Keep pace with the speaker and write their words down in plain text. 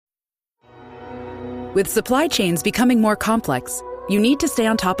With supply chains becoming more complex, you need to stay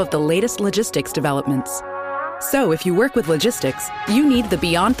on top of the latest logistics developments. So if you work with logistics, you need the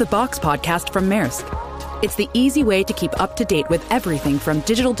Beyond the Box podcast from Maersk. It's the easy way to keep up to date with everything from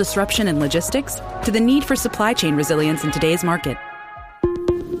digital disruption in logistics to the need for supply chain resilience in today's market.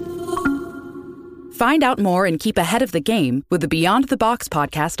 Find out more and keep ahead of the game with the Beyond the Box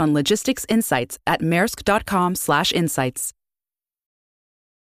podcast on logistics insights at maersk.com/insights.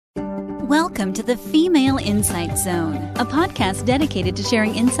 Welcome to the Female Insight Zone, a podcast dedicated to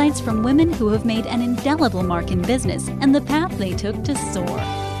sharing insights from women who have made an indelible mark in business and the path they took to soar.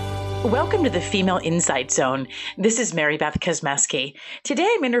 Welcome to the Female Insight Zone. This is Mary Beth Kosmeski. Today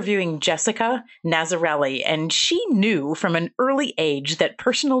I'm interviewing Jessica Nazarali, and she knew from an early age that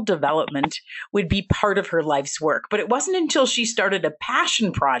personal development would be part of her life's work. But it wasn't until she started a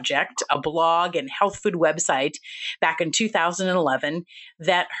passion project, a blog and health food website back in 2011,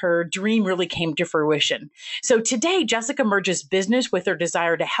 that her dream really came to fruition. So today, Jessica merges business with her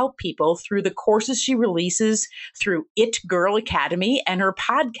desire to help people through the courses she releases through It Girl Academy and her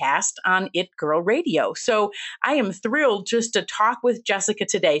podcast on It Girl Radio. So I am thrilled just to talk with Jessica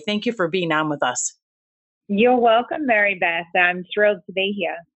today. Thank you for being on with us. You're welcome, Mary Beth. I'm thrilled to be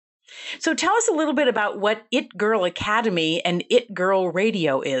here. So tell us a little bit about what It Girl Academy and It Girl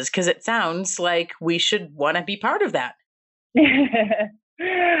Radio is, because it sounds like we should want to be part of that. So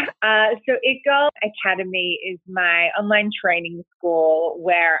It Girl Academy is my online training school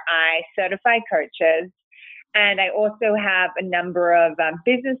where I certify coaches. And I also have a number of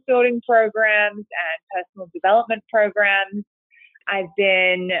business building programs and personal development programs. I've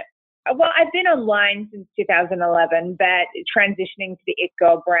been online since 2011, but transitioning to the It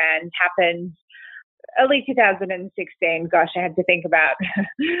Girl brand happened early 2016. Gosh, I had to think about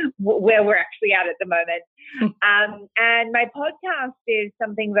where we're actually at the moment. And my podcast is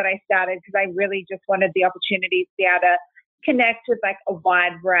something that I started because I really just wanted the opportunity to be able to connect with like a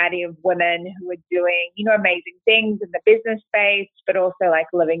wide variety of women who are doing, amazing things in the business space, but also like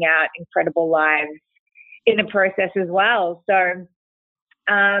living out incredible lives in the process as well. So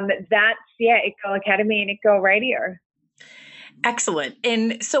that's, It Girl Academy and It Girl Radio. Excellent.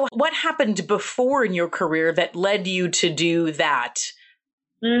 And so what happened before in your career that led you to do that?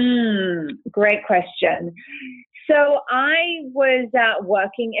 Great question. So I was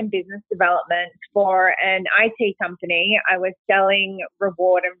working in business development for an IT company. I was selling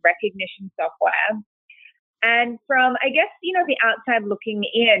reward and recognition software. And from, I guess, the outside looking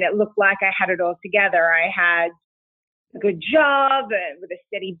in, it looked like I had it all together. I had a good job with a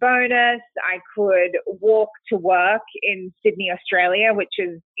steady bonus. I could walk to work in Sydney, Australia, which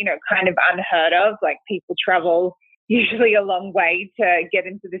is, kind of unheard of. Like people travel usually a long way to get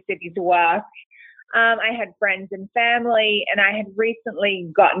into the city to work. I had friends and family, and I had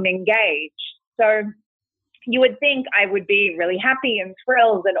recently gotten engaged. So you would think I would be really happy and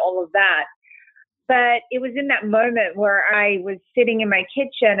thrilled and all of that. But it was in that moment where I was sitting in my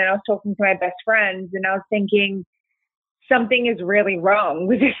kitchen and I was talking to my best friends, and I was thinking something is really wrong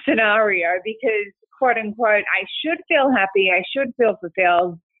with this scenario because, quote unquote, I should feel happy, I should feel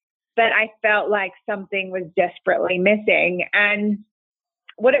fulfilled, but I felt like something was desperately missing. And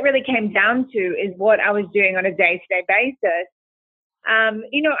what it really came down to is what I was doing on a day-to-day basis. I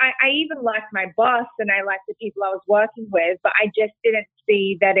even liked my boss and I liked the people I was working with, but I just didn't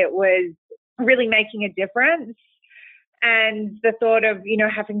see that it was really making a difference. And the thought of,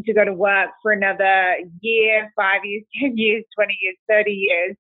 having to go to work for another year, 5 years, 10 years, 20 years, 30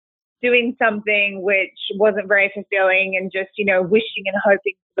 years, doing something which wasn't very fulfilling and just, wishing and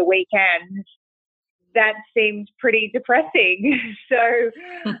hoping for the weekend, that seemed pretty depressing. So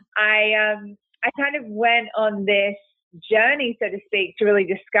I kind of went on this journey, so to speak, to really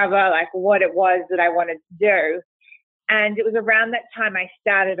discover like what it was that I wanted to do. And it was around that time I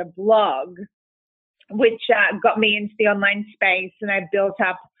started a blog, which got me into the online space, and I built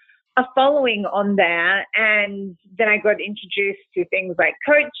up a following on there. And then I got introduced to things like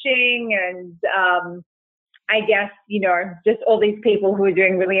coaching and I guess, just all these people who are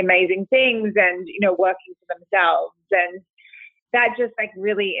doing really amazing things and, working for themselves. And that just like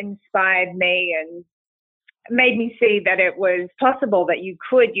really inspired me and made me see that it was possible that you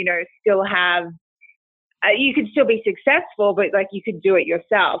could, still have, you could still be successful, but like you could do it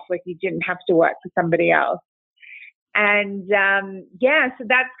yourself. Like you didn't have to work for somebody else. And so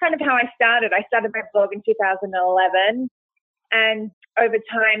that's kind of how I started. I started my blog in 2011. And over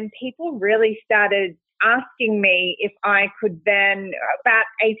time, people really started asking me if I could then, about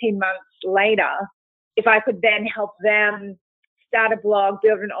 18 months later, if I could then help them start a blog,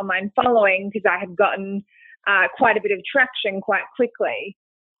 build an online following, because I had gotten quite a bit of traction quite quickly.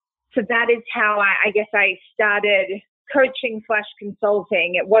 So that is how I guess I started coaching /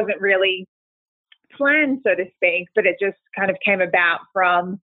 consulting. It wasn't really planned, so to speak, but it just kind of came about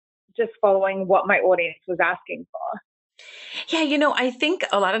from just following what my audience was asking for. Yeah, I think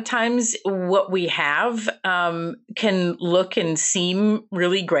a lot of times what we have can look and seem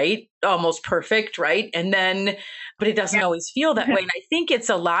really great, almost perfect, right? But it doesn't always feel that way. And I think it's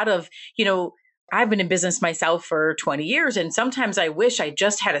a lot of, I've been in business myself for 20 years, and sometimes I wish I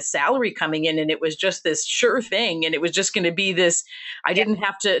just had a salary coming in and it was just this sure thing. And it was just going to be this, I didn't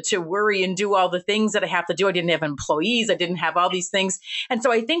have to worry and do all the things that I have to do. I didn't have employees. I didn't have all these things. And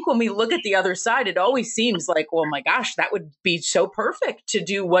so I think when we look at the other side, it always seems like, well, my gosh, that would be so perfect to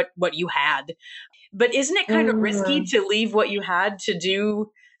do what you had. But isn't it kind of risky to leave what you had to do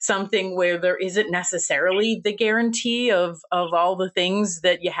something where there isn't necessarily the guarantee of all the things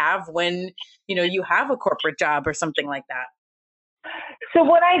that you have when, you have a corporate job or something like that? So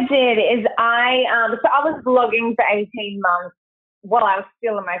what I did is I was blogging for 18 months while I was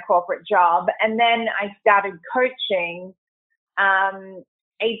still in my corporate job. And then I started coaching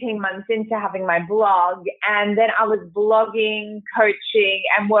 18 months into having my blog. And then I was blogging, coaching,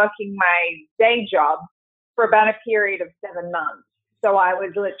 and working my day job for about a period of 7 months. So I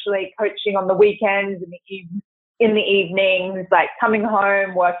was literally coaching on the weekends and in the evenings, like coming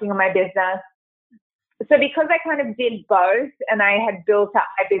home, working on my business. So because I kind of did both and I had built up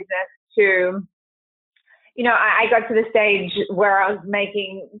my business to, I got to the stage where I was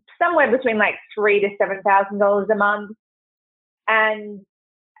making somewhere between like $3,000 to $7,000 a month. And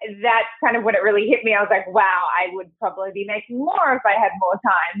that's kind of when it really hit me. I was like, wow, I would probably be making more if I had more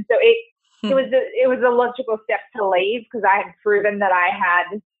time. So it was a logical step to leave because I had proven that I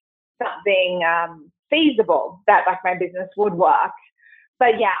had something feasible that like my business would work.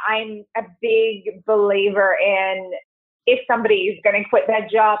 But yeah, I'm a big believer in if somebody is going to quit their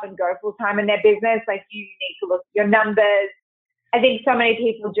job and go full time in their business, like you need to look at your numbers. I think so many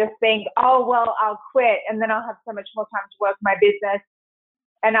people just think, oh, well, I'll quit and then I'll have so much more time to work my business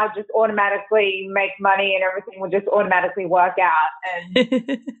and I'll just automatically make money and everything will just automatically work out.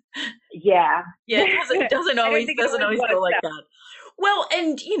 And yeah. Yeah, it doesn't always go like that. Well,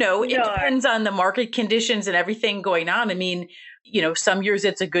 and, it depends on the market conditions and everything going on. I mean, some years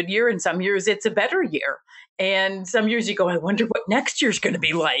it's a good year and some years it's a better year. And some years you go, I wonder what next year's going to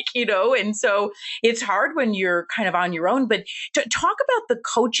be like, and so it's hard when you're kind of on your own. But to talk about the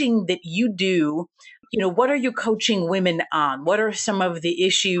coaching that you do, what are you coaching women on? What are some of the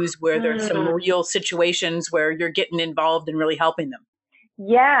issues where there's some real situations where you're getting involved and really helping them?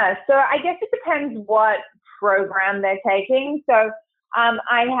 Yeah, so I guess it depends what program they're taking. So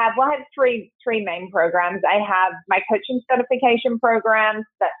I have three main programs. I have my coaching certification programs.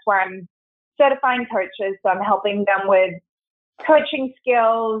 That's where I'm certifying coaches. So I'm helping them with coaching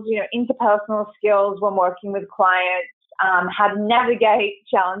skills, interpersonal skills when working with clients, how to navigate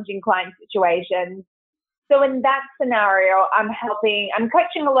challenging client situations. So in that scenario, I'm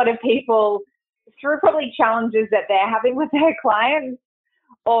coaching a lot of people through probably challenges that they're having with their clients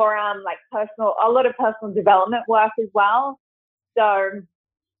or a lot of personal development work as well. So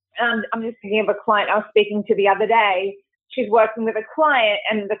I'm just thinking of a client I was speaking to the other day. She's working with a client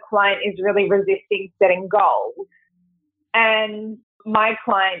and the client is really resisting setting goals. And my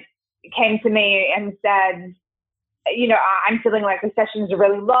client came to me and said, I'm feeling like the sessions are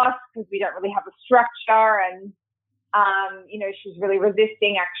really lost because we don't really have a structure. And, she's really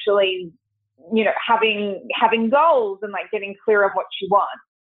resisting actually, having goals and like getting clear on what she wants.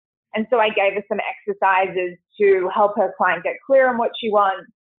 And so I gave her some exercises to help her client get clear on what she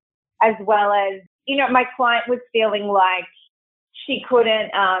wants, as well as, my client was feeling like she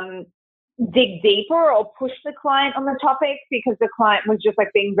couldn't dig deeper or push the client on the topic because the client was just like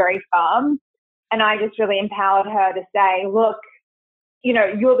being very firm. And I just really empowered her to say, look,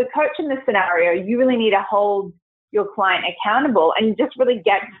 you're the coach in this scenario. You really need to hold your client accountable and just really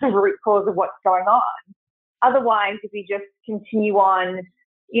get to the root cause of what's going on. Otherwise, if you just continue on,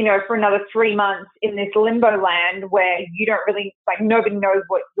 for another 3 months in this limbo land where you don't really, nobody knows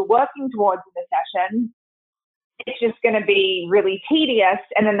what you're working towards in the session, it's just going to be really tedious.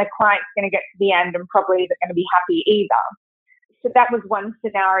 And then the client's going to get to the end and probably isn't going to be happy either. So that was one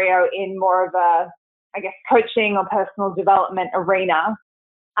scenario in more of a, coaching or personal development arena.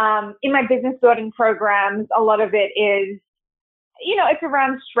 In my business building programs, a lot of it is, it's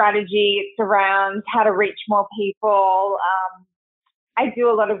around strategy. It's around how to reach more people. I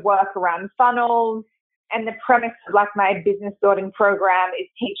do a lot of work around funnels, and the premise of my business building program is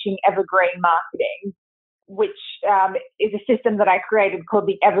teaching evergreen marketing, which is a system that I created called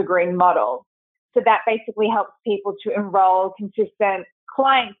the evergreen model. So that basically helps people to enroll consistent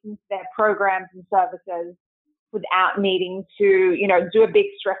clients into their programs and services without needing to, do a big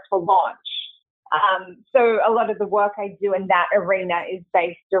stressful launch. So a lot of the work I do in that arena is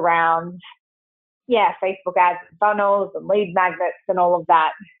based around, Facebook ads and funnels and lead magnets and all of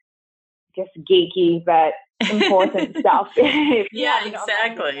that, just geeky but important stuff. Yeah,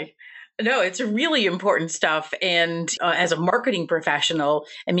 exactly. No, it's really important stuff. And as a marketing professional,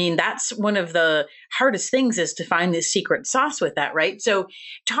 I mean, that's one of the hardest things is to find this secret sauce with that, right? So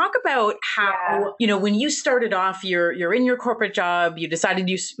talk about how, when you started off, you're in your corporate job, you decided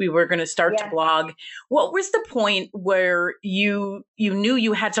we were going to start to blog. What was the point where you knew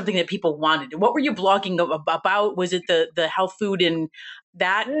you had something that people wanted? What were you blogging about? Was it the health food and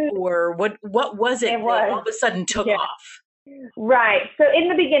that, or what was it that all of a sudden took off? Right. So in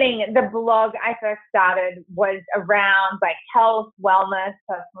the beginning, the blog I first started was around like health, wellness,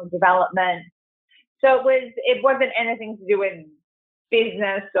 personal development. So it wasn't anything to do with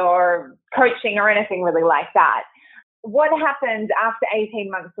business or coaching or anything really like that. What happened after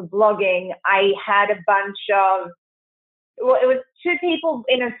 18 months of blogging, I had a bunch of, it was 2 people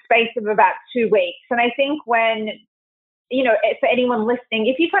in a space of about 2 weeks. And I think when, for anyone listening,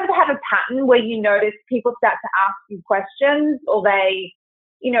 if you kind of have a pattern where you notice people start to ask you questions or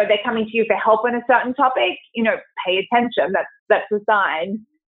they're coming to you for help on a certain topic, pay attention. That's a sign.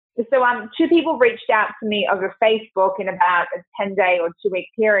 So 2 people reached out to me over Facebook in about a 10-day or 2-week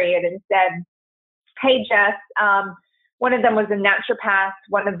period and said, hey, Jess, one of them was a naturopath.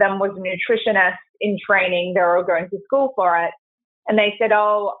 One of them was a nutritionist in training. They're all going to school for it. And they said,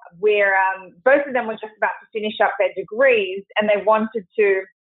 we're, both of them were just about to finish up their degrees and they wanted to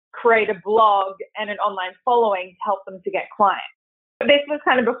create a blog and an online following to help them to get clients. But this was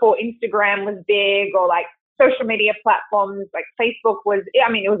kind of before Instagram was big or like social media platforms like Facebook was,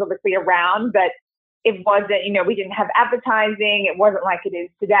 it was obviously around, but it wasn't, we didn't have advertising. It wasn't like it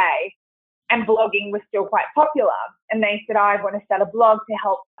is today. And blogging was still quite popular. And they said, I want to start a blog to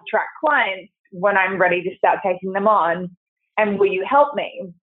help attract clients when I'm ready to start taking them on. And will you help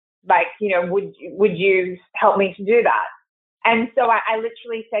me? Like, would you help me to do that? And so I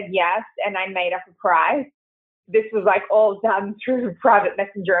literally said yes, and I made up a price. This was like all done through private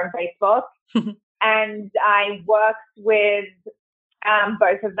messenger and Facebook. And I worked with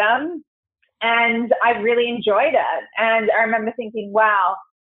both of them, and I really enjoyed it. And I remember thinking, wow,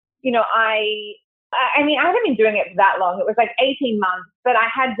 I haven't been doing it for that long. It was like 18 months, but I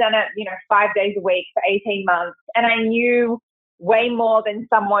had done it, 5 days a week for 18 months. And I knew way more than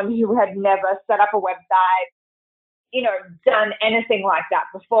someone who had never set up a website, done anything like that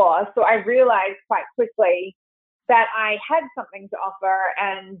before. So I realized quite quickly that I had something to offer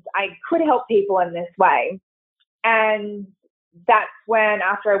and I could help people in this way. And that's when,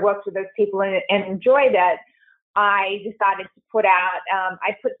 after I worked with those people and enjoyed it, I decided to put out,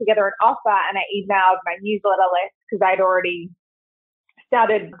 I put together an offer and I emailed my newsletter list because I'd already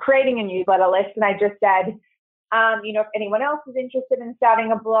started creating a newsletter list. And I just said, if anyone else is interested in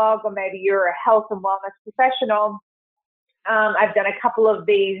starting a blog, or maybe you're a health and wellness professional, I've done a couple of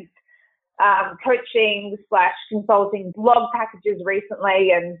these coaching / consulting blog packages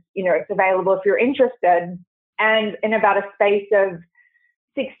recently, and, it's available if you're interested. And in about a space of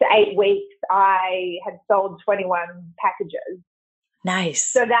 6 to 8 weeks, I had sold 21 packages. Nice.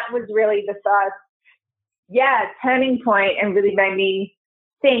 So that was really the first, turning point, and really made me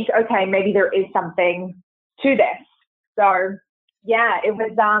think, okay, maybe there is something to this. So it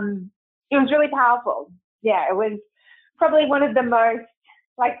was really powerful. Yeah, it was probably one of the most,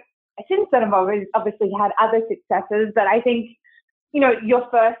 since then I've obviously had other successes, but I think, your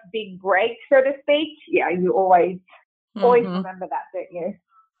first big break, so to speak, you always remember that, don't you?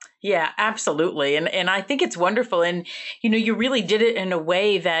 Yeah, absolutely. And I think it's wonderful. And, you really did it in a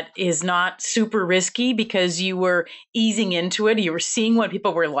way that is not super risky because you were easing into it. You were seeing what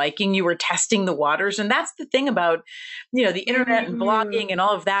people were liking. You were testing the waters. And that's the thing about, the internet and blogging and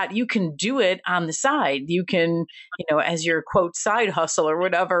all of that. You can do it on the side. You can, as your quote, side hustle or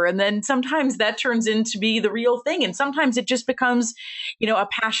whatever. And then sometimes that turns into be the real thing. And sometimes it just becomes, a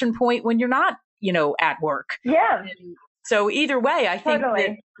passion point when you're not, at work. Yeah. So either way, I think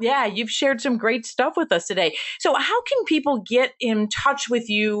that, you've shared some great stuff with us today. So how can people get in touch with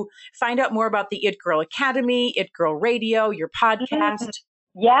you, find out more about the It Girl Academy, It Girl Radio, your podcast?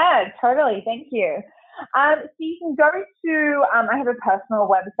 Yeah, totally. Thank you. So you can go to, I have a personal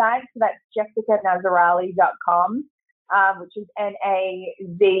website, so that's jessicanazarali.com, which is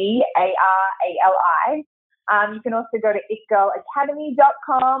Nazarali. You can also go to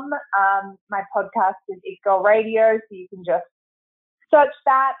itgirlacademy.com. My podcast is It Girl Radio, so you can just search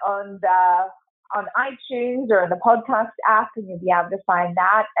that on the on iTunes or in the podcast app, and you'll be able to find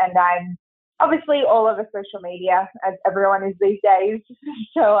that. And I'm obviously all over social media, as everyone is these days.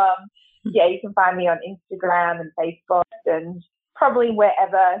 So, yeah, you can find me on Instagram and Facebook, and probably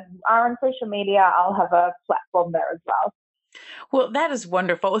wherever you are on social media, I'll have a platform there as well. Well, that is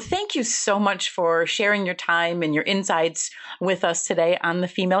wonderful. Thank you so much for sharing your time and your insights with us today on the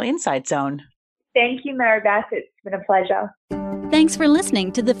Female Insight Zone. Thank you, Mary Beth. It's been a pleasure. Thanks for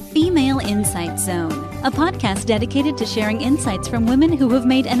listening to the Female Insight Zone, a podcast dedicated to sharing insights from women who have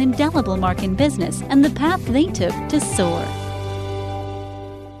made an indelible mark in business and the path they took to soar.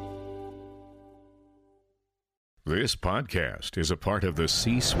 This podcast is a part of the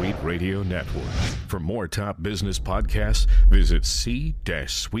C-Suite Radio Network. For more top business podcasts, visit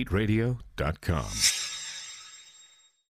c-suiteradio.com.